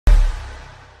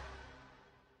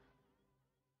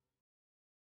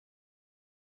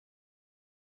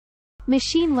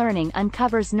Machine learning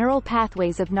uncovers neural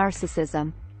pathways of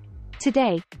narcissism.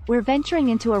 Today, we're venturing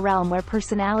into a realm where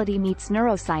personality meets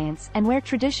neuroscience and where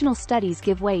traditional studies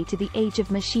give way to the age of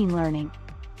machine learning.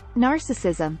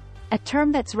 Narcissism, a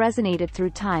term that's resonated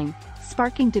through time,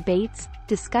 sparking debates,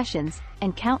 discussions,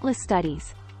 and countless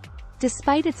studies.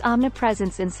 Despite its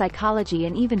omnipresence in psychology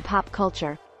and even pop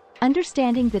culture,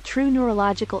 understanding the true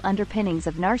neurological underpinnings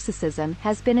of narcissism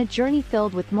has been a journey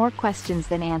filled with more questions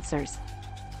than answers.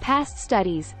 Past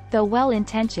studies, though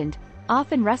well-intentioned,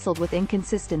 often wrestled with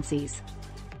inconsistencies.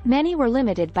 Many were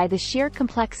limited by the sheer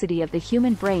complexity of the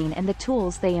human brain and the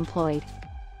tools they employed.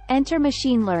 Enter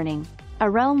machine learning, a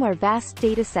realm where vast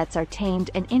datasets are tamed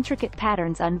and intricate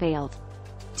patterns unveiled.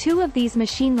 Two of these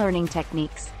machine learning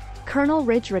techniques, kernel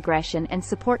ridge regression and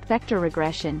support vector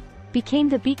regression, became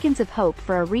the beacons of hope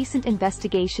for a recent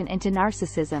investigation into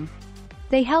narcissism.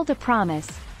 They held a promise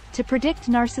to predict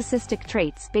narcissistic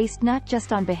traits based not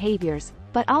just on behaviors,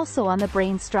 but also on the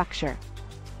brain structure.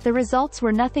 The results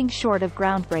were nothing short of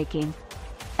groundbreaking.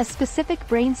 A specific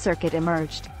brain circuit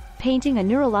emerged, painting a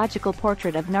neurological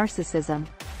portrait of narcissism.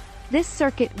 This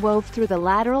circuit wove through the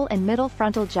lateral and middle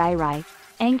frontal gyri,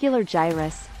 angular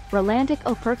gyrus, Rolandic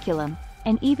operculum,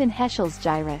 and even Heschel's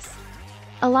gyrus.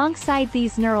 Alongside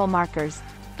these neural markers,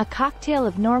 a cocktail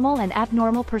of normal and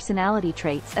abnormal personality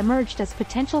traits emerged as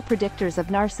potential predictors of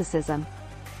narcissism.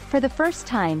 For the first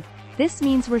time, this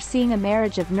means we're seeing a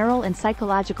marriage of neural and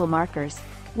psychological markers,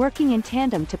 working in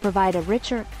tandem to provide a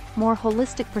richer, more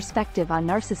holistic perspective on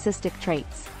narcissistic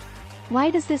traits.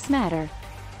 Why does this matter?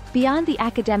 Beyond the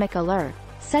academic allure,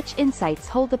 such insights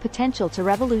hold the potential to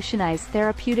revolutionize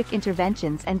therapeutic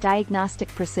interventions and diagnostic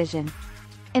precision.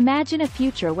 Imagine a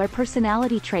future where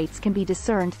personality traits can be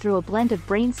discerned through a blend of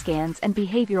brain scans and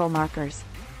behavioral markers.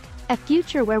 A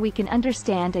future where we can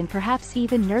understand and perhaps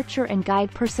even nurture and guide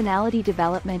personality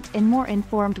development in more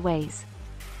informed ways.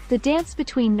 The dance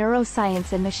between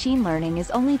neuroscience and machine learning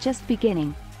is only just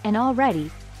beginning, and already,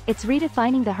 it's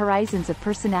redefining the horizons of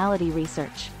personality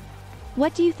research.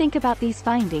 What do you think about these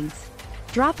findings?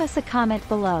 Drop us a comment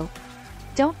below.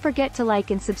 Don't forget to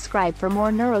like and subscribe for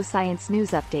more neuroscience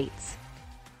news updates.